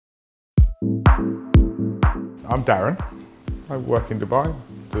I'm Darren. I work in Dubai,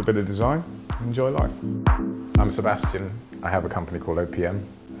 do a bit of design, enjoy life. I'm Sebastian. I have a company called OPM,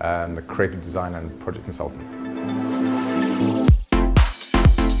 and a creative designer and project consultant.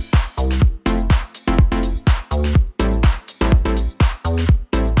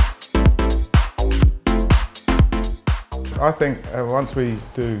 I think once we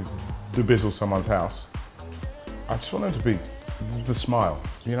do Dubizzle someone's house, I just want them to be the smile.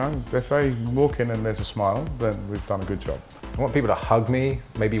 You know, if they walk in and there's a smile, then we've done a good job. I want people to hug me,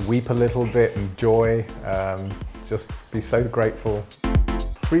 maybe weep a little bit in joy, just be so grateful.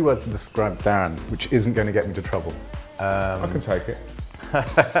 3 words to describe Darren, which isn't going to get me into trouble. I can take it.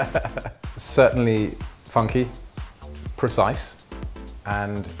 Certainly funky, precise,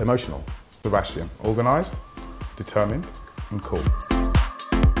 and emotional. Sebastian, organised, determined, and cool.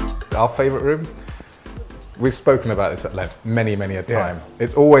 Our favourite room? We've spoken about this at length many a time. Yeah.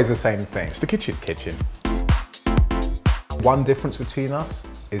 It's always the same thing. It's the kitchen. One difference between us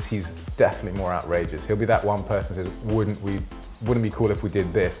is he's definitely more outrageous. He'll be that one person who says, wouldn't be cool if we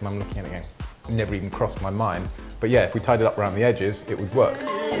did this? And I'm looking at it going, never even crossed my mind. But yeah, if we tied it up around the edges, it would work.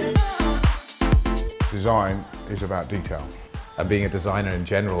 Design is about detail. And being a designer in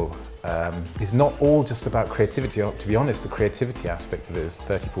general is not all just about creativity. To be honest, the creativity aspect of it is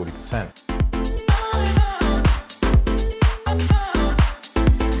 30–40%.